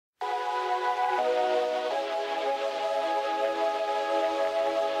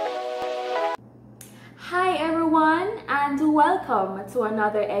welcome to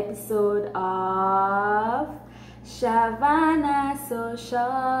another episode of Shavana Social.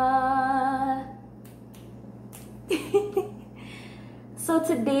 So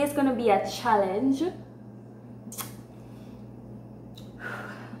today is gonna be a challenge.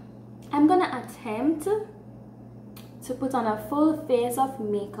 I'm gonna attempt to put on a full face of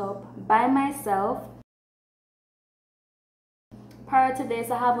makeup by myself. Prior to this,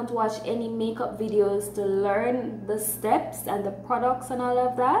 I haven't watched any makeup videos to learn the steps and the products and all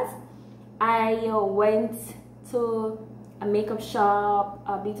of that. I went to a makeup shop,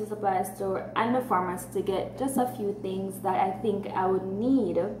 a beauty supply store, and a pharmacy to get just a few things that I think I would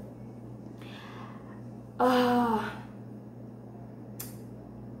need. I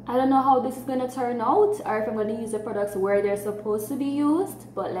don't know how this is going to turn out, or if I'm going to use the products where they're supposed to be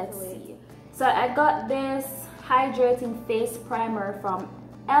used, but let's see. So I got this hydrating face primer from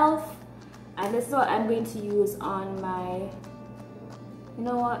e.l.f. and this is what I'm going to use on my, you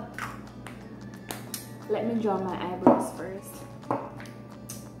know what, let me draw my eyebrows first.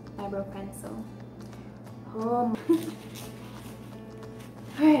 Eyebrow pencil. Oh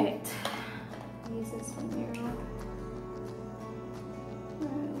alright, use this one here.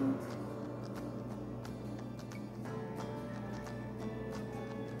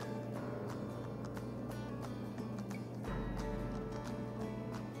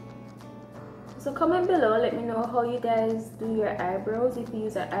 So comment below, let me know how you guys do your eyebrows, if you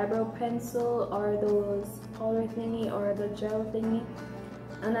use an eyebrow pencil or those powder thingy or the gel thingy.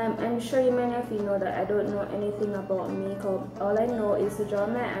 And I'm sure many of you know that I don't know anything about makeup. All I know is to draw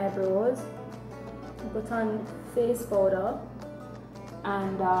my eyebrows, put on face powder,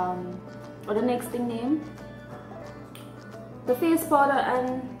 and what the next thing name? The face powder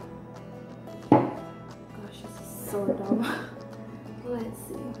and, gosh, this is so dumb. Let's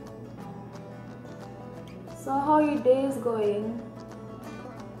see. So how your day is going?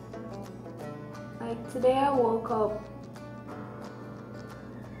 Like today I woke up,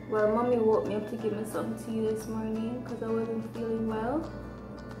 well, mommy woke me up to give me some tea this morning because I wasn't feeling well,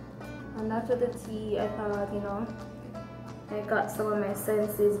 and after the tea I thought, you know, I got some of my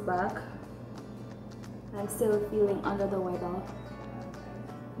senses back. I'm still feeling under the weather,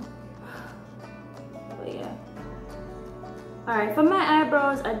 but yeah. Alright, for my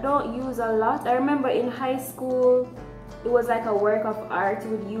eyebrows, I don't use a lot. I remember in high school, it was like a work of art. You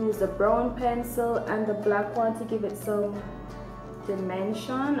would use the brown pencil and the black one to give it some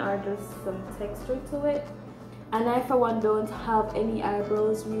dimension or just some texture to it. And I, for one, don't have any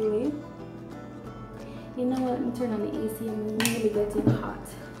eyebrows really. You know what? Let me turn on the AC. I'm really getting hot.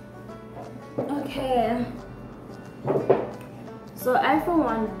 Okay. So I, for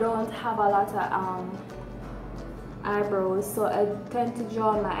one, don't have a lot of eyebrows, so I tend to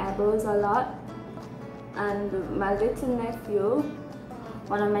draw my eyebrows a lot. And my little nephew,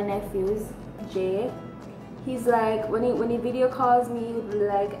 one of my nephews, Jay, he's like, when he video calls me, he'll be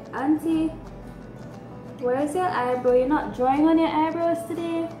like, "Auntie, where's your eyebrow? You're not drawing on your eyebrows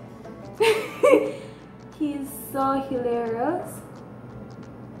today?" He's so hilarious.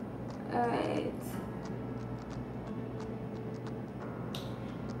 Alright,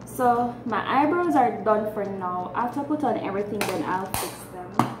 so my eyebrows are done for now. After I put on everything, then I'll fix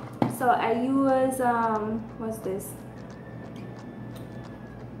them. So I use what's this,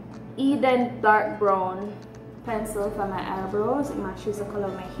 Eden dark brown pencil for my eyebrows. It matches the color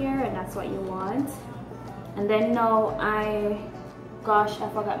of my hair, and that's what you want. And then now gosh, I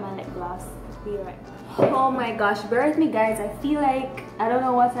forgot my lip gloss. Be right. Oh my gosh, bear with me guys, I feel like I don't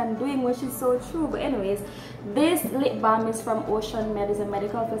know what I'm doing, which is so true. But anyways, this lip balm is from Ocean Med. It's a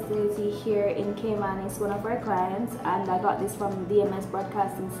medical facility here in Cayman. It's one of our clients, and I got this from DMS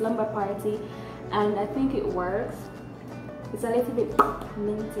Broadcasting Slumber Party, and I think it works. It's a little bit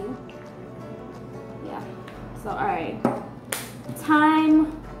minty. Yeah, so alright, time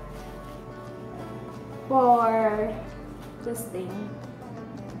for this thing.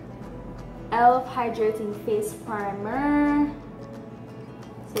 e.l.f. hydrating face primer.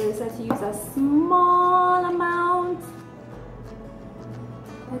 So this has to use a small amount.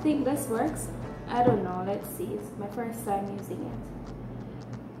 I think this works. I don't know, let's see. It's my first time using it.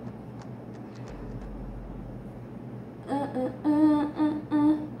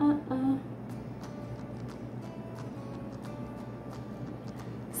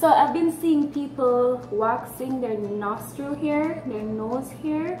 So I've been seeing people waxing their nostril hair, their nose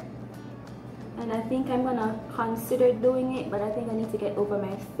hair, and I think I'm gonna consider doing it, but I think I need to get over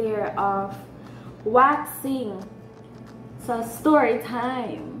my fear of waxing. So story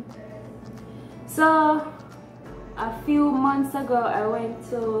time. So a few months ago I went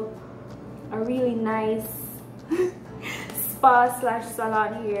to a really nice spa slash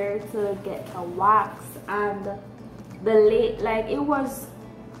salon here to get a wax, and the late, like, it was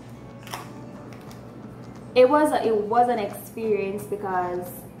an experience because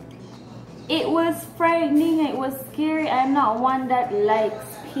it was frightening, it was scary. I'm not one that likes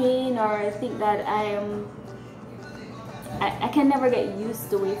pain or think that I can never get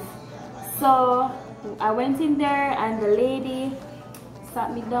used to it. So I went in there and the lady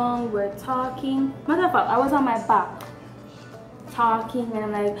sat me down, we're talking. Matter of fact, I was on my back talking and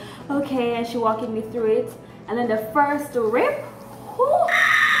I'm like, okay, and she walking me through it. And then the first rip, water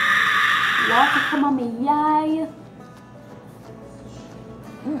come on me eye.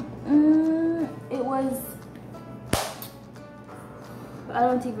 It was, I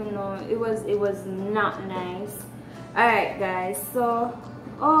don't even know, it was not nice. Alright guys, so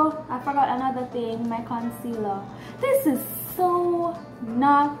oh, I forgot another thing, my concealer. This is so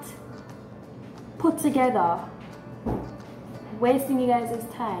not put together, wasting you guys'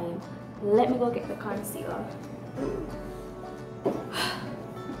 time. Let me go get the concealer.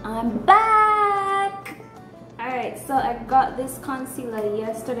 I'm back. Alright, so I got this concealer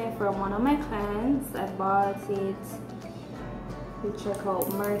yesterday from one of my clients. I bought it. You check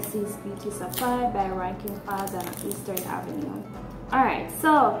out Mercy's Beauty Supply by Ranking Plaza on Eastern Avenue. Alright,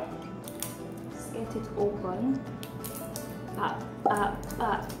 so let's get it open. Pop, pop,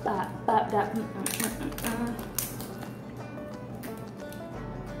 pop, pop, pop, that.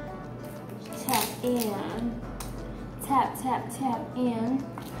 Tap in. Tap, tap, tap in.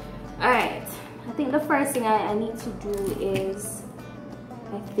 Alright, I think the first thing I need to do is,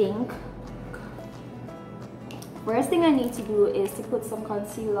 first thing I need to do is to put some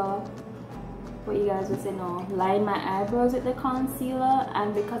concealer, what you guys would say, no, line my eyebrows with the concealer.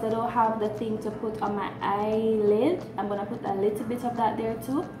 And because I don't have the thing to put on my eyelid, I'm gonna put a little bit of that there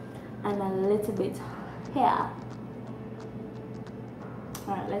too, and a little bit here.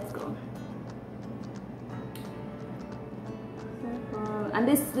 Alright, let's go. And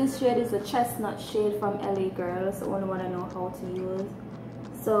this shade is a chestnut shade from LA Girl, so I only want to know how to use.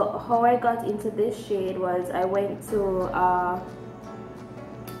 So how I got into this shade was I went to you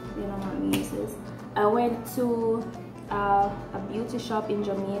know what me use this. I went to a beauty shop in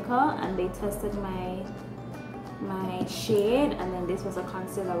Jamaica and they tested my shade, and then this was a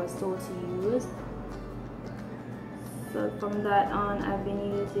concealer I was told to use. So from that on I've been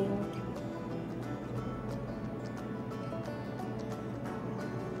using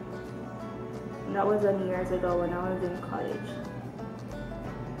that was years ago when I was in college.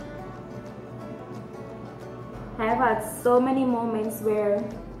 I've had so many moments where,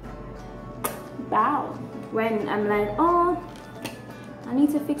 wow, when I'm like, oh, I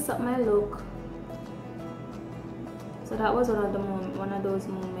need to fix up my look. So that was one of those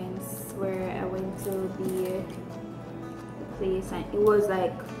moments where I went to the place and it was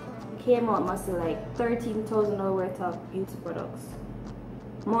like, came out mostly like $13,000 worth of beauty products,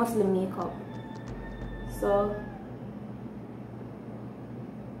 mostly makeup. So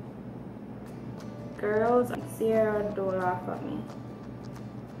girls, Sierra, don't laugh at me.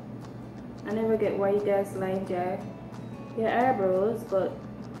 I never get why you guys line your eyebrows, but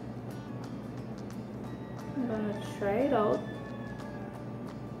I'm gonna try it out.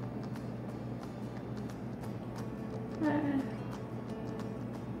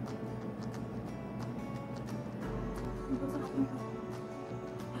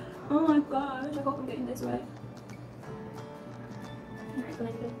 Oh my gosh, I hope I'm getting this right. Alright,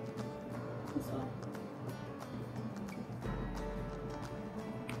 like it. This one.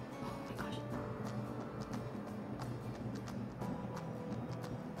 Oh my gosh.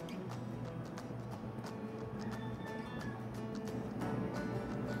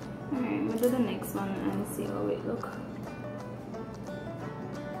 Alright, we'll do the next one and see how it looks.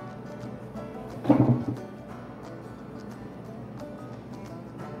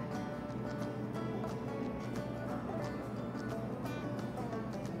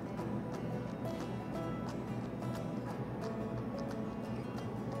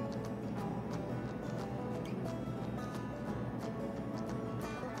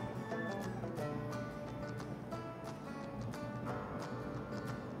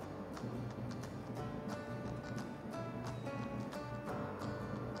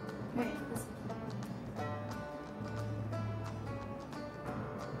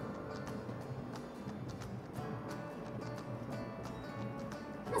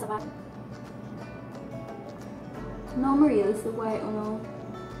 No, Maria, it's the white one.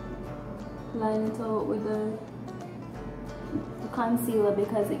 Line it out with the concealer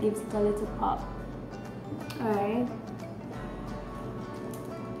because it gives it a little pop. Alright.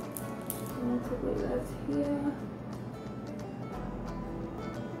 A little bit left here.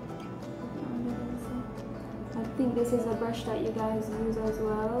 I think this is a brush that you guys use as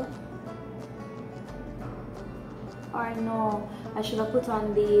well. Or no, I should have put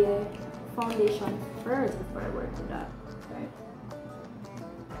on the foundation first before I work with that. Right.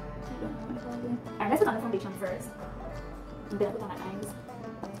 Alright, let's put on the foundation first. And then I put on my eyes.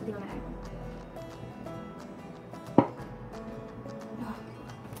 Put on my eye.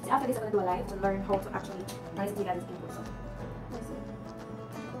 See, after this I'm gonna do a live to learn how to actually nice you guys' skin also.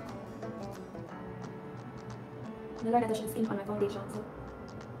 I learned that I should skin on my foundation, so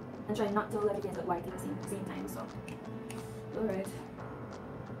and try not to let it get white at the same time. So, alright.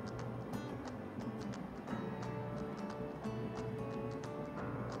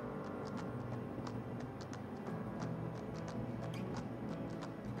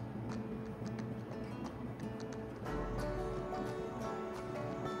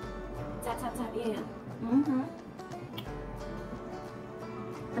 Tap tap tap, yeah. I'm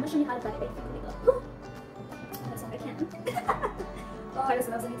gonna show you how to apply it. That's what I can. Oh, I just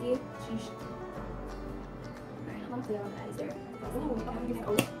love some tea. Sheesh. Alright, I'm gonna play around the eyes there.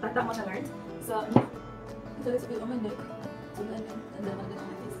 Oh, that much I learned. So this will be on my neck. So then, and then I'm gonna get on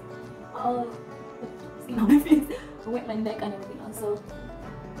my face. Oh, skin on my face. I wet my neck and everything else. So,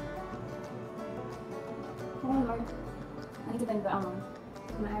 oh Lord, I need to bend my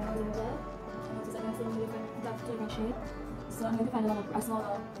eyebrows in as well. I noticed I have so many different shades. So I'm going to find a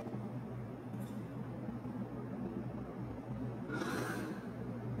smaller.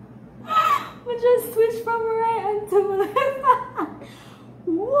 I just switched from right hand to left.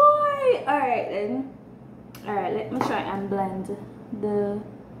 Why? Alright then. Alright, let me try and blend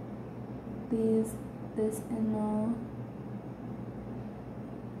this in now.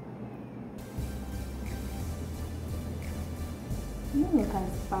 It doesn't look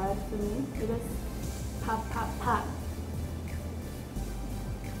as bad for me. It just pop, pop, pop.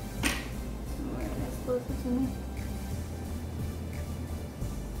 Alright, that's closer to me.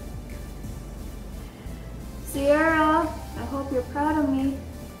 Sierra, I hope you're proud of me.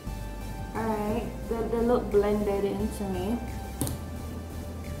 Alright, they look blended into me.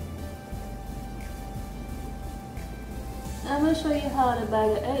 I'm gonna show you how to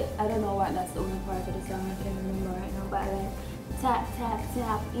bag it. I don't know what that's the only part of the song I can't remember right now, but I like tap, tap,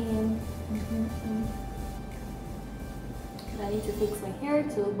 tap in. I need to fix my hair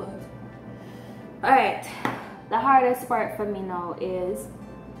too, but alright, the hardest part for me now is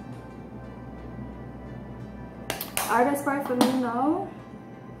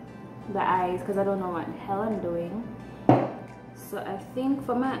the eyes, because I don't know what the hell I'm doing. So I think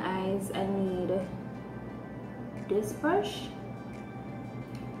for my eyes I need this brush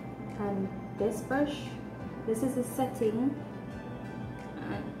and this brush. This is a setting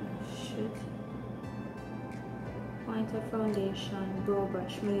and pointer foundation, brow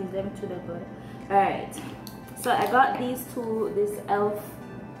brush. Me use them to the good. Alright, so I got these two, this e.l.f.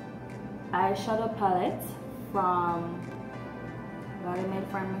 eyeshadow palette from Lovelies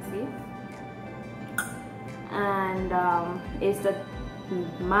Pharmacy, and it's the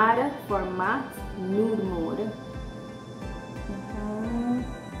Matte for Matte Nude Mode.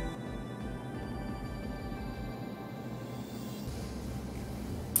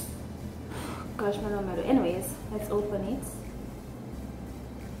 Gosh, my number. Anyways, let's open it.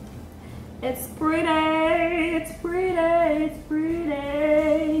 It's pretty, it's pretty, it's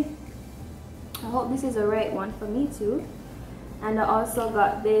pretty. I hope this is the right one for me too. And I also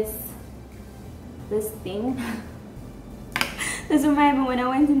got this thing. This reminds me when I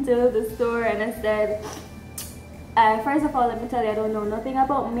went into the store and I said, first of all, let me tell you, I don't know nothing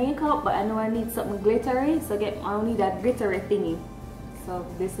about makeup, but I know I need something glittery, so I'll need a glittery thingy. So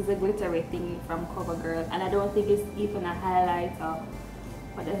this is a glittery thingy from CoverGirl, and I don't think it's even a highlighter.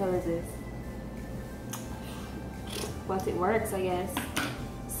 What the hell is this? But it works, I guess.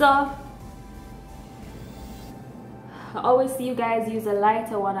 So I always see you guys use a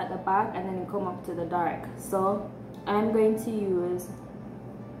lighter one at the back and then you come up to the dark. So I'm going to use,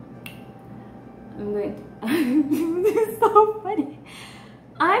 this is so funny.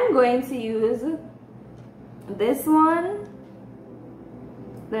 I'm going to use this one,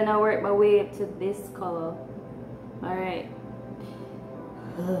 then I work my way up to this color. Alright.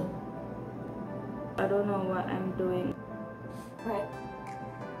 I don't know what I'm doing. Alright.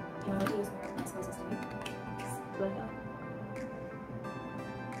 I'm going to use my closest to me. Blender.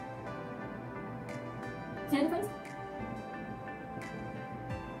 See the difference?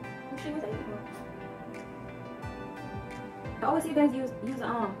 I always see you guys use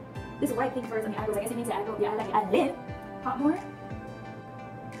this white thing first on your eyebrows. I guess it means that I like I lid pop more.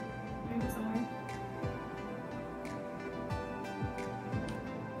 Maybe somewhere.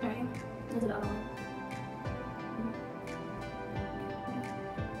 Alright, let's do the other one.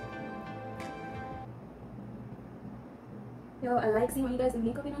 Yo, I like seeing what you guys do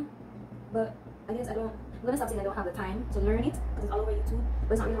makeup, you know, but I guess I'm gonna stop saying I don't have the time to learn it because it's all over YouTube,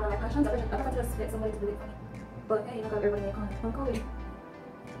 but it's not really one of my passions. I prefer to just get somebody to do it for me. But hey, you know, everybody make on COVID.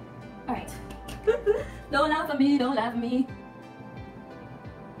 Alright. Don't laugh at me, don't laugh at me.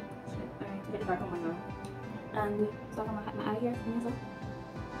 Alright, get the dark on my now. And so I'm gonna my eye here from yourself.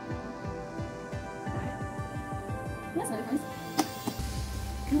 Alright. That's no difference.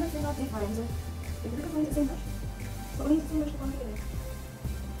 I'm not saying all different. If you look at the same brush. But we need the same brush to come together.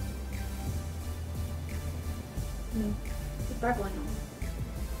 It's dark one now.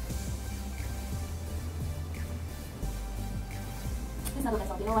 It's not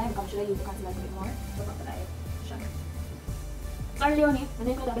myself, you know why? Because should I use the concealer a bit more? So fuck the eye shadow. Sorry Leonie, I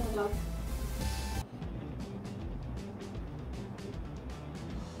didn't do a better job.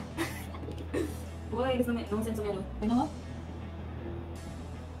 Boy, this don't make no sense to me though. You know what?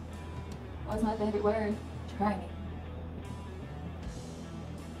 What's my favorite word? Try me.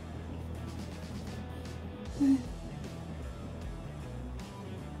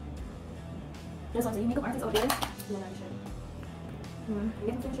 This one's a makeup artist out there. You know, I'm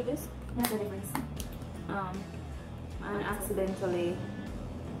getting finished with this. That's the difference. I accidentally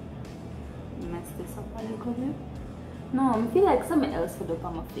messed this up a little bit. No, I feel like something else for the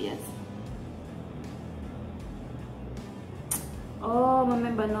on my face. Oh, I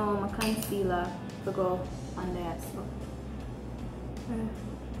remember now my concealer to go on there. So.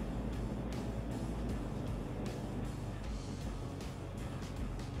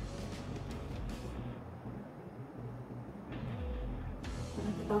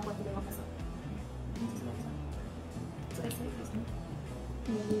 Dark one to the office. So I say this one.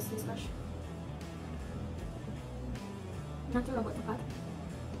 I'm going to use this brush. Not to rub it too hard.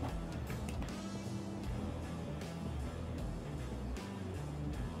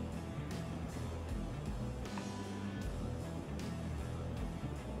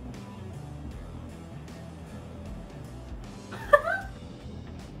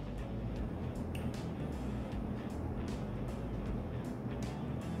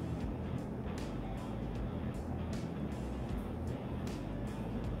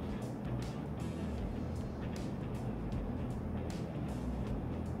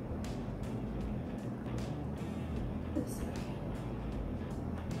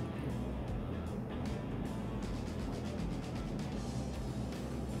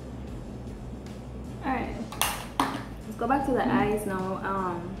 Alright, let's go back to the eyes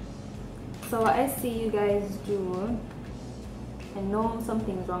now. So what I see you guys do, I know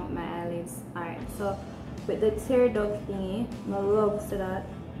something's wrong with my eyelids. Alright, so with the tear duct thingy, my love to that,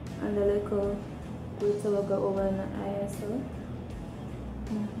 and the little glitter will go over in the eye as well.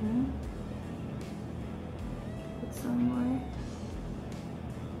 Put some more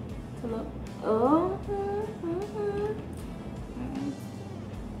to look. Oh, alright.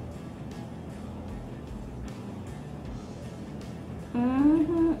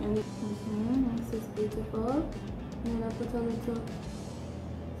 This is beautiful. And then I put a little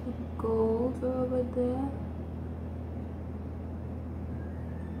gold over there.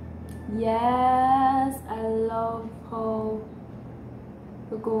 Yes, I love how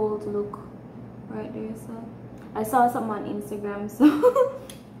the gold look right there. So I saw something on Instagram. So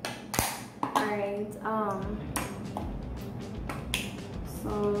alright,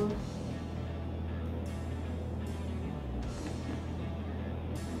 so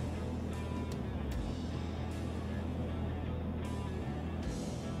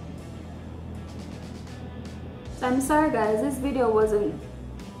I'm sorry guys, this video wasn't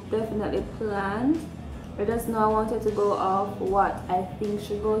definitely planned. I just know I wanted to go off what I think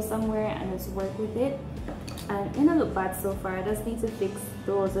should go somewhere and just work with it. And it didn't look bad so far. I just need to fix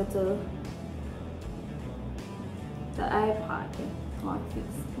those little the eye part. I want to fix.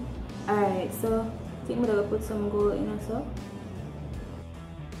 Alright, so I think I'm gonna put some gold in also.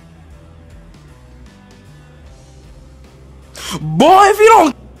 Boy, if you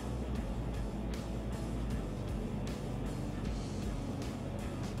don't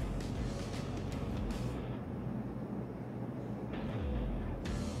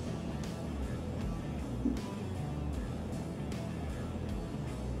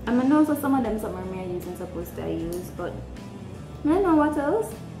I know so some of them some are using supposed to use, but I don't know what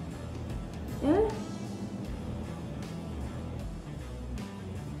else. Yeah.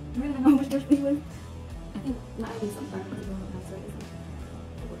 I really don't know which brush we will. I think not even some dark, but I don't know how to use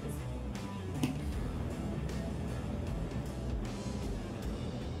it.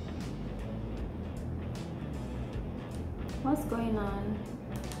 What's going on?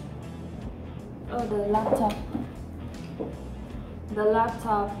 Oh, the laptop. The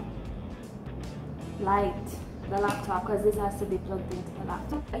laptop light the laptop because this has to be plugged into the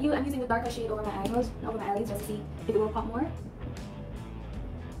laptop. I'm using the darker shade over my eyebrows, over my eyelids, just to see if it will pop more.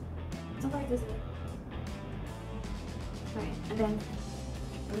 Something like this. Right, and then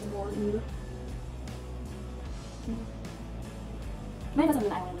there's more in the middle. Mine doesn't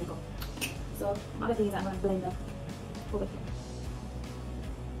mean I want to go. So other thing is I'm going to blend up over here.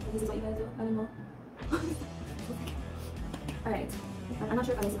 This is what you guys do? I don't know. Alright. I'm not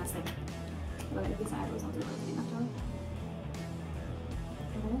sure if I'm missing my step. I'm going to fix my eyebrows onto the thing after all.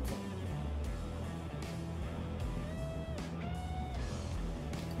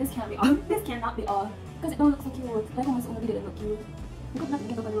 This can't be all. This cannot be all. Because it don't look so cute. Like almost only didn't look cute. You could not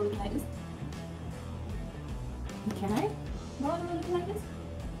get up a little looking like this. Can I? No, I'm looking like this.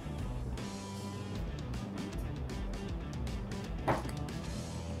 I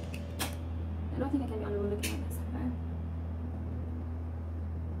don't think I can be on the road looking like this. Okay.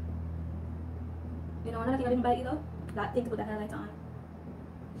 You know, another thing I didn't buy either, that thing to put the highlight on.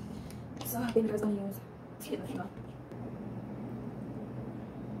 So I think I was gonna use to hit my finger.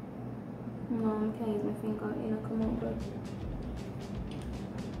 No, I can't use my finger, you know, come on, good.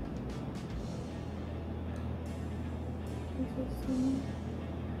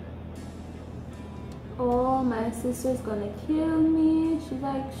 Oh, my sister's gonna kill me. She's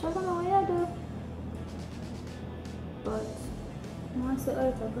like, Shavana, what you do? But I want to see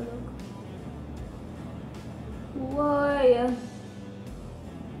her take a look. Why?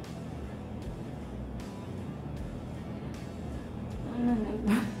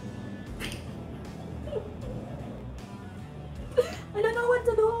 I don't know what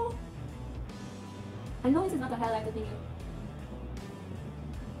to do. I know this is not a highlighter thing.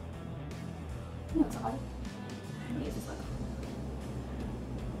 No, it's hard. Let me use this one.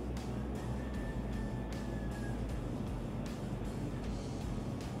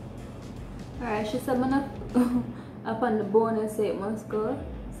 Alright, she said I'm gonna up on the bone and say it must go.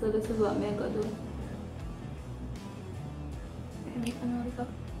 So this is what I'm gonna do.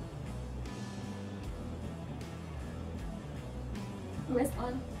 Rest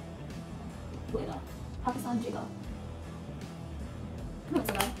on. Wait up. Pakistan jigger. No, it's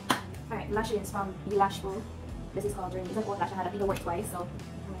alright. Alright, lashes from the Lash Bowl. This is called Journey. It's an old lash I had. I think it worked twice, so I'm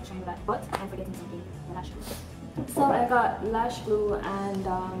going to show you that. But I'm forgetting something. The lash glue. So I got lash glue and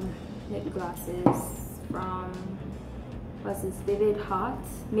lip glasses from, what's this? Vivid Hot,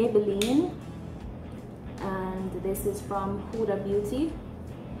 Maybelline. And this is from Huda Beauty.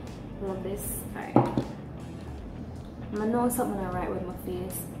 Love this. Alright. I'm going to know something alright with my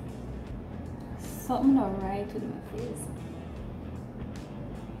face. Something alright with my face.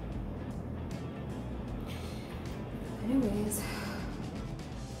 Anyways,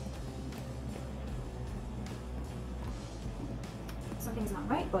 something's not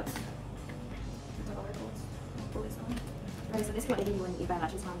right, but that's all it goes. Pull this on. Alright, so this is what I did when you buy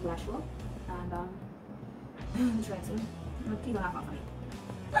lashes from Lash Bowl. And I'm trying to. Please don't laugh off of me.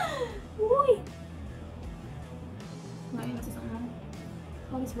 Boy! Now you notice something wrong.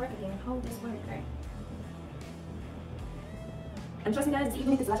 How this work again? How this work, right? And trust me guys,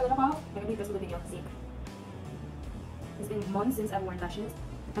 even if this lash will come off, I'm gonna be the video. See. It's been months since I've worn lashes.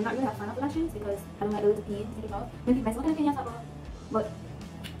 I'm not really a fan of lashes because I don't like the little pin to take it off. When people say, what kind of pin you have? But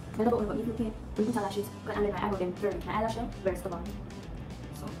I don't know what you pin. When you put on lashes, and then my eyebrow them very, my eyelash very stubborn.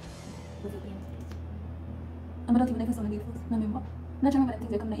 So, what's the pin? I'm not even if it's on the beautiful. No, remember. I'm not sure about the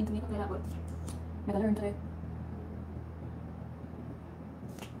things that come into makeup like that, but I gotta learn today.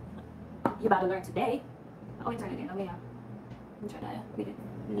 You about to learn today? Oh, you turn it in. Okay, yeah. Let me try that. We did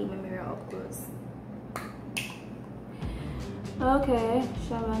leave my mirror up close. Okay,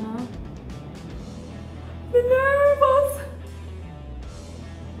 Shavana. I'm nervous.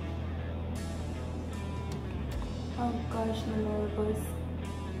 Oh gosh, I'm nervous.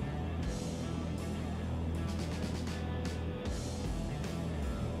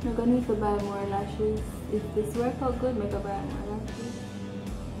 I'm gonna need to buy more lashes. If this works out good, make I buy more lashes.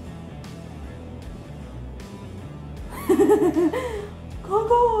 Go.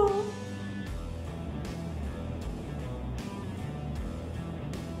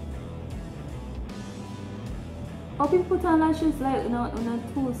 How people put on lashes like in a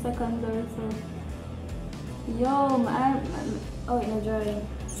 2 seconds or so. Yo, my eye, oh, in a drawing.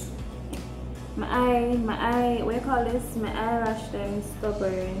 My eye, what do you call this? My eyelash them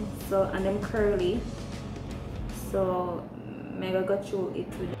stubborn, so, and them curly. So, I'm gonna go through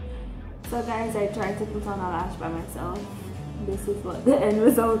it today. So guys, I tried to put on a lash by myself. This is what the end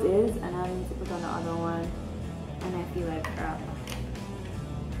result is, and I need to put on the other one, and I feel like crap.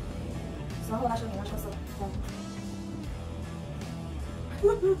 So how lash on the lash also.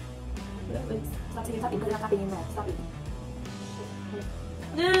 Stop saying tapping because you're not tapping in there. Stop it.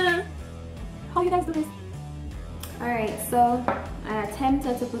 How you guys do this? Alright, so I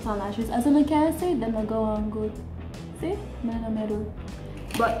attempted to put on lashes. As I can say, then I go on good. See?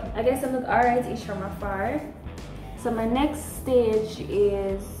 But I guess I look alright-ish from afar. So my next stage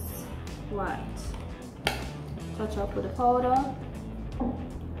is what? Touch up with the powder.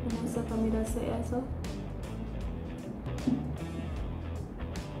 So for me that's it also.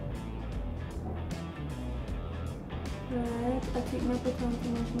 Right, I think my put on too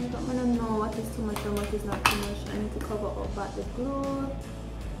much makeup. I don't know what is too much and what is not too much. I need to cover up at the glue.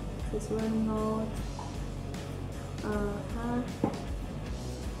 This is running out. Alright.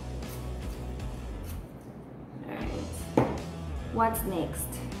 What's next?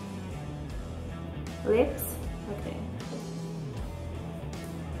 Lips? Okay.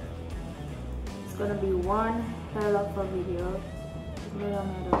 It's gonna be one hell of a video.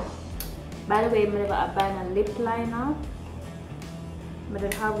 By the way, I'm gonna buy a lip liner. I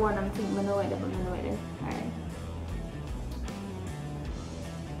don't have one, I'm thinking I'm gonna wait it. Alright.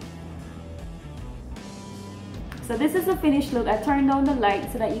 So this is the finished look. I turned down the light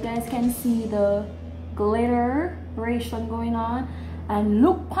so that you guys can see the glitteration going on. And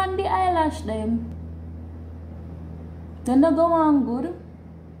look on the eyelash them. Then they go on good.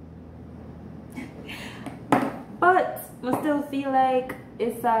 But I still feel like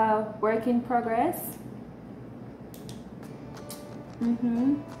it's a work in progress.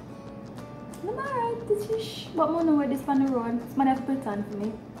 I'm alright. This is what I know where this on the road. It's my never put on for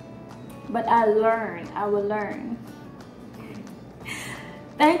me. But I will learn.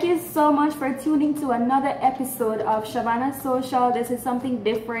 Thank you so much for tuning to another episode of Shavana Social. This is something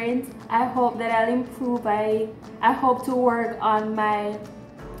different. I hope that I'll improve. I hope to work on my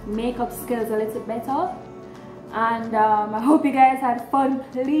makeup skills a little better. And I hope you guys had fun.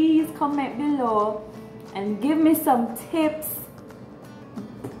 Please comment below and give me some tips.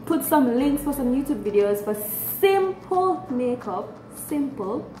 Put some links for some YouTube videos for simple makeup.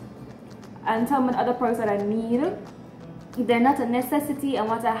 Simple. And tell me the other products that I need. If they're not a necessity and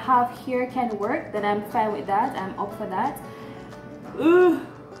what I have here can work, then I'm fine with that. I'm up for that. Oh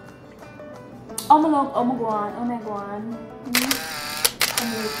my god.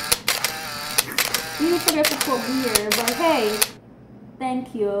 You forget to put here, but hey,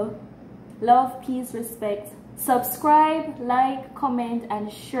 thank you. Love, peace, respect. Subscribe, like, comment,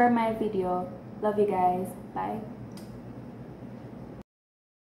 and share my video. Love you guys. Bye.